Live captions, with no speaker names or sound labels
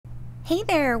Hey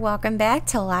there, welcome back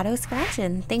to Lotto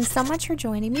Scratchin. Thanks so much for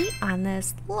joining me on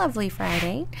this lovely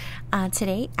Friday.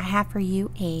 Today I have for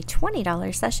you a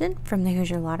 $20 session from the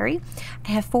Hoosier Lottery.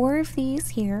 I have 4 of these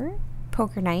here,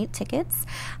 poker night tickets.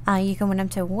 You can win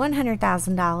up to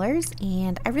 $100,000,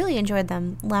 and I really enjoyed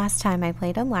them last time I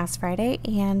played them, last Friday,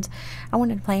 and I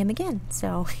wanted to play them again,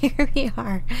 so here we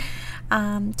are.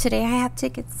 Today I have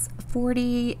tickets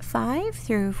 45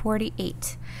 through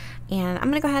 48. And I'm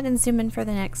going to go ahead and zoom in for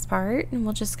the next part, and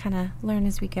we'll just kind of learn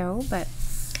as we go. But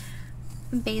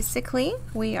basically,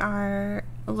 we are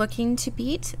looking to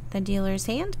beat the dealer's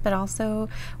hand, but also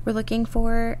we're looking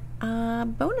for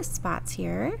bonus spots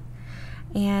here.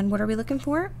 And what are we looking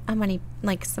for? Money,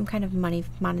 like some kind of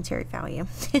monetary value.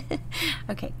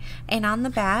 Okay, and on the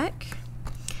back,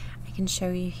 I can show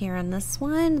you here on this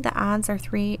one, the odds are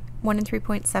 1 in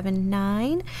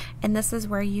 3.79, and this is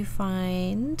where you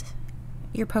find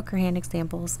your poker hand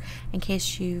examples in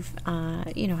case you've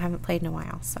haven't played in a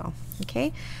while. So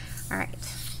okay, all right,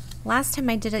 last time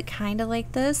I did it kind of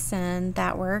like this and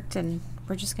that worked, and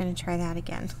we're just going to try that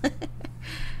again.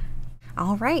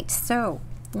 All right, so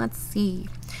let's see,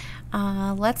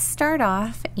 let's start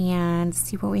off and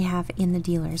see what we have in the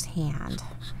dealer's hand.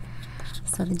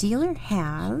 So the dealer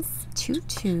has 2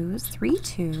 2s, 3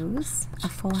 2s, a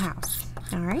full house.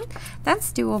 All right,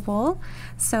 that's doable.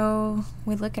 So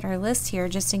we look at our list here,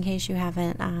 just in case you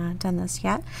haven't done this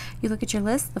yet. You look at your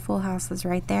list, the full house is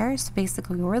right there. So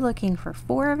basically we're looking for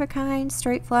 4 of a kind,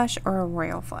 straight flush, or a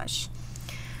royal flush.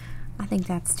 I think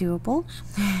that's doable.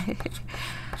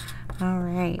 All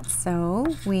right,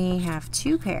 so we have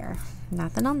 2 pair,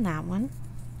 nothing on that one.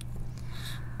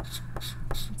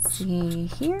 Let's see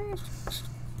here,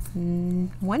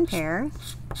 1 pair.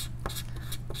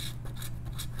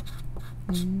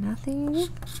 Nothing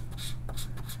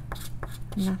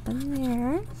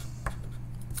there.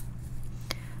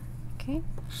 Okay.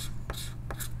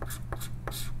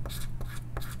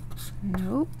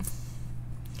 Nope.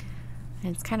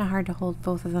 And it's kind of hard to hold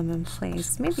both of them in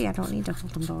place. Maybe I don't need to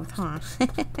hold them both, huh?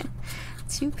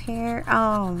 2 pair.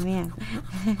 Oh, man.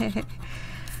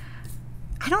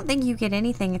 I don't think you get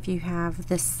anything if you have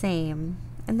the same.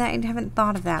 And I haven't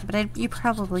thought of that, but you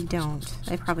probably don't.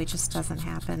 It probably just doesn't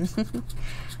happen.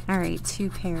 All right,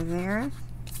 2 pair there.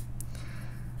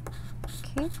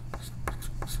 Okay.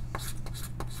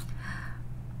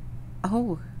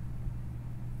 Oh.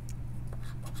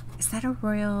 Is that a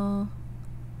royal?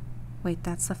 Wait,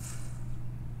 that's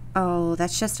oh,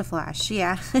 that's just a flush.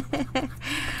 Yeah.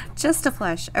 Just a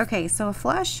flush. Okay, so a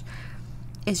flush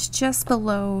is just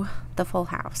below the full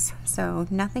house. So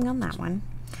nothing on that one.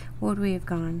 What would we have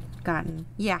gotten?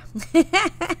 Yeah.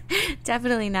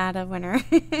 Definitely not a winner.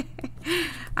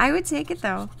 I would take it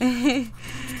though.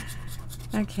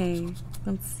 Okay,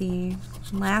 let's see.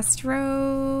 Last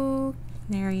row.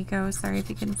 There you go. Sorry if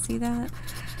you couldn't see that.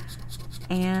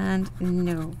 And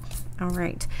no. All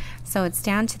right. So it's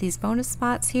down to these bonus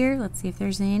spots here. Let's see if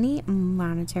there's any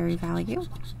monetary value.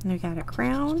 We got a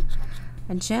crown,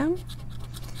 a gem,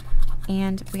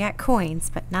 and we got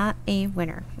coins, but not a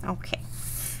winner. Okay.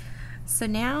 So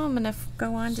now I'm going to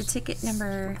go on to ticket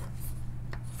number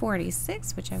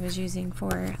 46, which I was using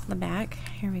for the back.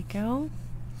 Here we go.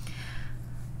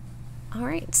 All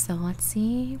right, so let's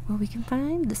see what we can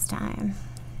find this time.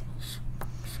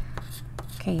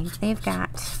 Okay, they've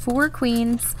got 4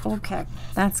 queens. Okay,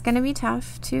 that's going to be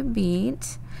tough to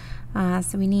beat.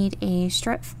 So we need a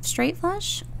straight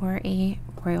flush or a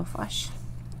royal flush.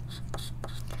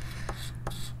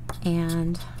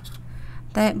 And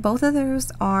that both of those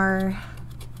are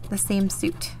the same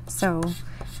suit. So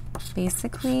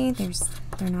basically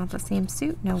they're not the same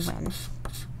suit, no win.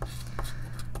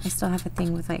 I still have a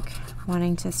thing with like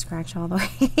wanting to scratch all the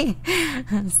way.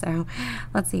 So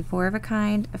let's see, 4 of a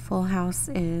kind, a full house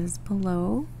is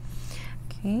below.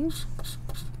 Okay.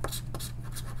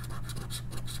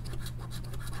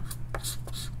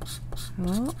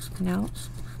 Oh, no.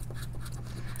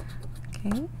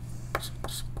 Okay.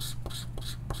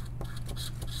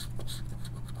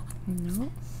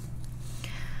 No.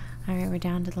 All right, we're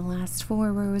down to the last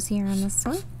 4 rows here on this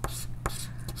one.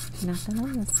 Nothing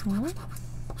on this one.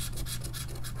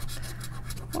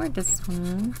 Or this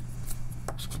one.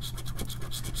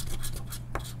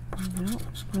 No,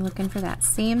 we're looking for that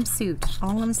same suit.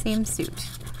 All in the same suit.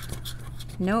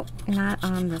 Nope, not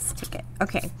on this ticket.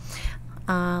 Okay,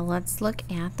 let's look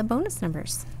at the bonus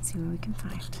numbers. See what we can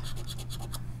find.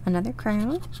 Another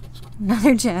crown.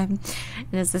 Another gem.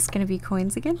 And is this going to be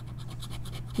coins again?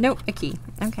 Nope, a key.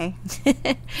 Okay.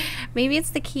 Maybe it's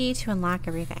the key to unlock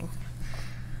everything.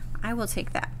 I will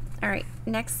take that. All right,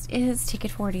 next is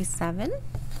ticket 47.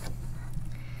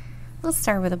 Let's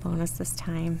start with a bonus this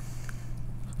time.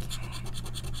 Okay.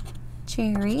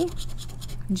 Cherry,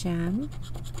 gem,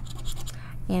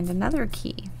 and another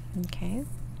key. Okay.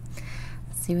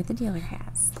 Let's see what the dealer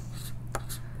has.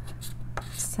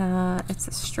 It's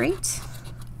a straight,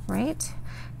 right?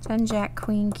 10, jack,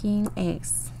 queen, king,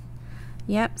 ace.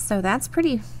 Yep, so that's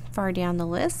pretty far down the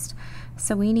list.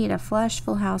 So we need a flush,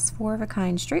 full house, 4 of a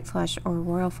kind, straight flush, or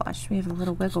royal flush. We have a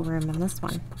little wiggle room in this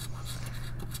one.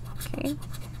 Okay.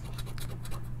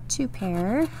 2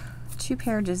 pair. 2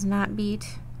 pair does not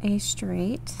beat a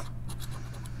straight.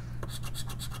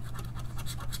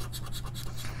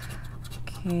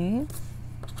 Okay.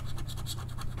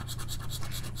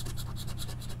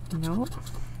 Nope.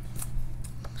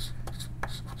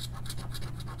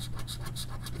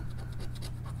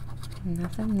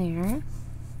 Nothing there.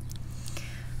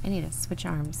 I need to switch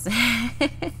arms.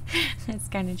 It's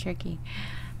kind of tricky.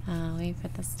 Let me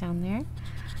put this down there.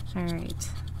 Alright.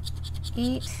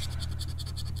 8.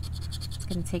 It's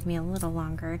going to take me a little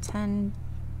longer. 10.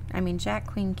 I mean jack,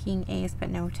 queen, king, ace, but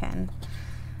no 10.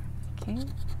 Okay.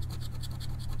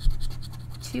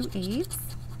 2 8s.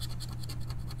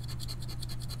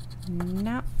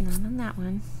 Nope, not on that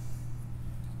one.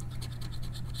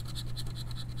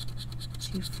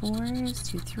 2 4s,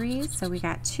 2 3s. So we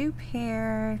got 2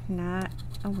 pair, not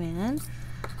a win.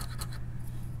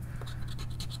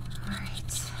 Alright,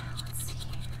 let's see.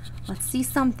 Let's see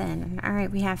something.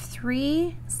 Alright, we have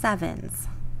 3 7s.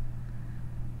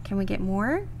 Can we get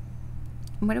more?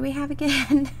 What do we have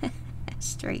again?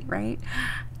 Straight, right?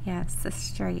 Yes, a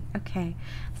straight. Okay.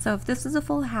 So if this is a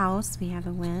full house, we have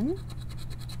a win.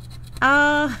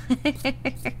 Oh,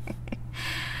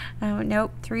 oh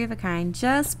nope, 3 of a kind,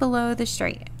 just below the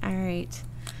straight. All right,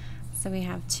 so we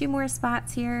have 2 more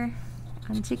spots here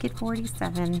on ticket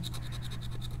 47.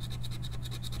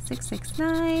 6 6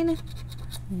 9.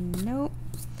 Nope.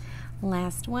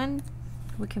 Last one.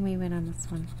 What can we win on this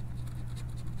one?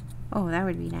 Oh, that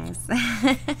would be nice.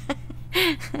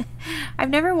 I've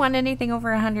never won anything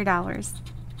over $100.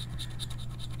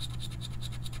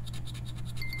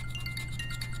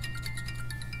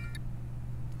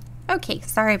 Okay,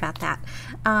 sorry about that.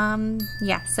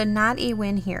 Yeah, so not a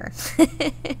win here.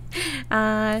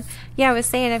 Yeah, I was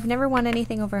saying I've never won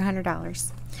anything over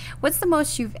 $100. What's the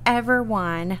most you've ever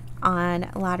won on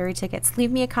lottery tickets?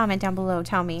 Leave me a comment down below.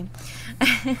 Tell me.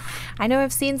 I know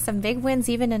I've seen some big wins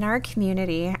even in our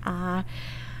community. I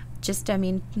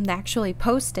mean, actually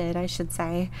posted, I should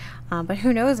say. But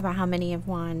who knows about how many have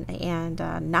won and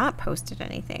not posted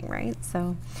anything, right?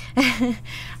 So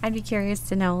I'd be curious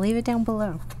to know. Leave it down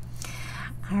below.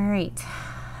 All right,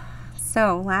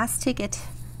 so last ticket,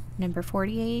 number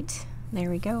 48. There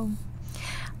we go.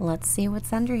 Let's see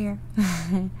what's under here.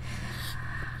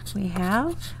 We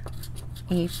have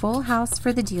a full house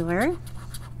for the dealer.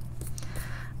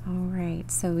 All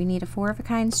right, so we need a 4 of a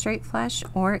kind straight flush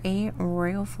or a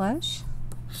royal flush.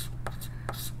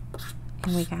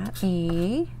 And we got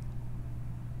a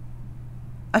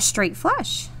straight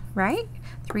flush, right?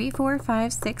 3 4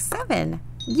 5 6 7.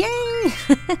 Yay!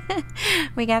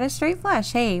 We got a straight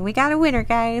flush. Hey, we got a winner,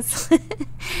 guys.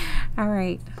 All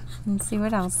right, let's see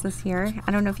what else is here.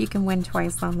 I don't know if you can win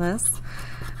twice on this.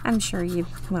 I'm sure you,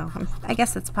 well, I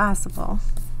guess it's possible.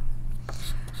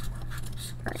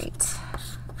 All right.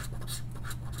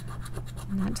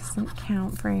 And that doesn't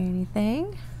count for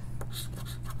anything.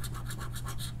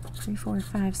 3 4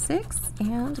 5 6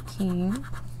 and a king.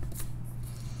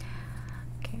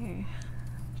 Okay.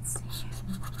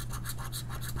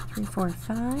 3 4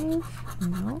 5.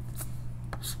 No.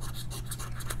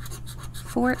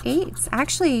 4 8s.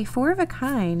 Actually, 4 of a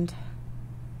kind.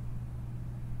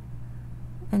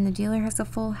 And the dealer has a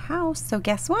full house. So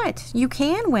guess what? You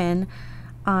can win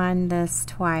on this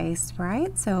twice,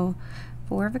 right? So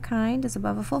 4 of a kind is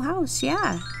above a full house.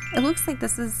 Yeah. It looks like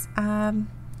this is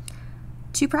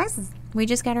 2 prizes. We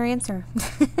just got our answer.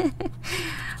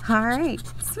 All right.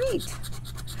 Sweet.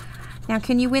 Now,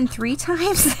 can you win 3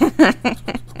 times?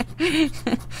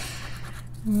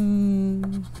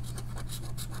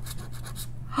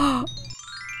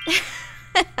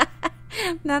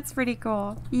 That's pretty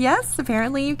cool. Yes,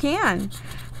 apparently you can,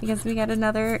 because we got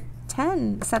another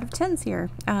set of 10s here.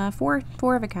 4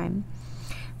 of a kind.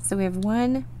 So we have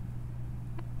 1,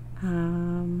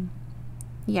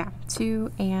 yeah,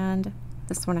 2, and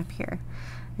this one up here.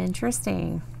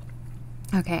 Interesting.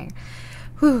 Okay.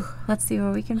 Whew, let's see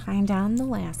what we can find down the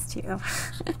last 2.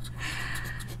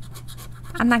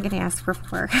 I'm not going to ask for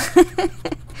 4.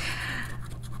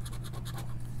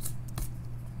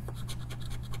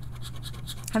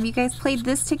 Have you guys played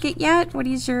this ticket yet? What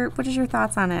is your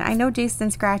thoughts on it? I know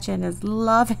Jason Scratchin is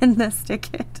loving this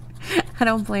ticket. I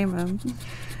don't blame him.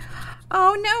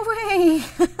 Oh, no way.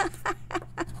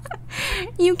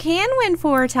 You can win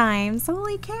 4 times.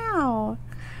 Holy cow.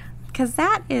 Because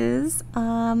that is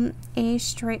a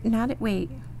straight, not a, wait.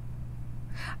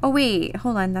 Oh, wait,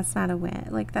 hold on. That's not a win.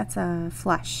 Like, that's a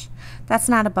flush. That's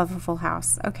not above a full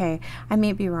house. Okay, I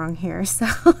may be wrong here. So,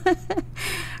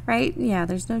 right? Yeah,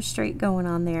 there's no straight going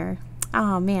on there.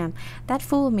 Oh, man, that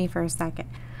fooled me for a second.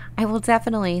 I will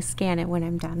definitely scan it when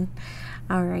I'm done.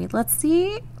 All right, let's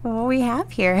see what we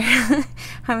have here.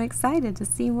 I'm excited to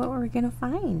see what we're going to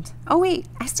find. Oh, wait,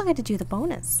 I still got to do the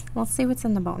bonus. Let's see what's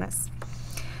in the bonus.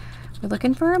 We're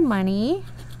looking for a money.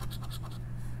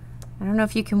 I don't know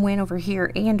if you can win over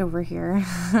here and over here.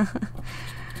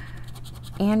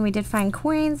 And we did find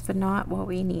coins, but not what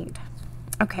we need.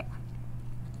 Okay.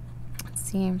 Let's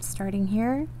see, I'm starting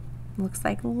here. Looks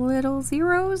like little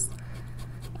zeros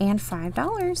and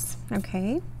 $5.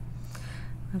 Okay.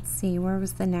 Let's see, where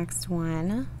was the next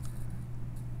one?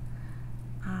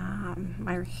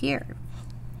 Right here.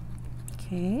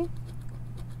 Okay.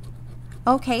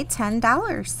 Okay,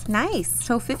 $10. Nice.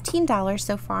 So $15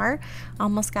 so far.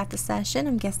 Almost got the session.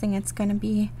 I'm guessing it's going to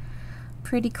be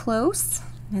pretty close.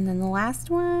 And then the last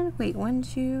one. Wait, 1,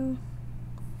 2.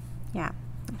 Yeah,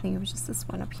 I think it was just this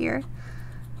one up here.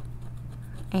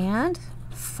 And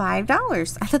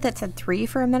 $5. I thought that said 3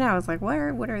 for a minute. I was like, what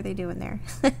are they doing there?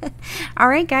 All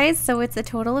right, guys, so it's a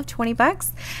total of 20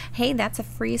 bucks. Hey, that's a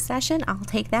free session. I'll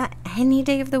take that any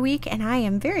day of the week, and I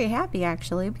am very happy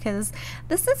actually because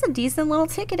this is a decent little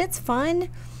ticket. It's fun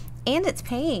and it's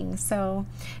paying. So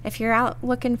if you're out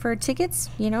looking for tickets,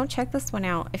 you know, check this one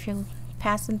out. If you're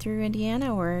passing through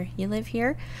Indiana or you live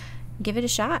here, give it a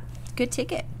shot. Good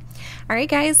ticket. All right,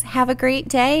 guys, have a great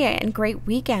day and great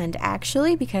weekend,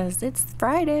 actually, because it's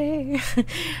Friday.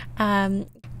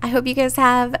 I hope you guys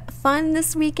have fun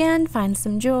this weekend. Find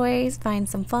some joys, find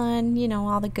some fun, you know,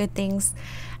 all the good things.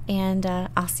 And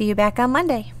I'll see you back on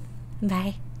Monday.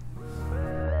 Bye.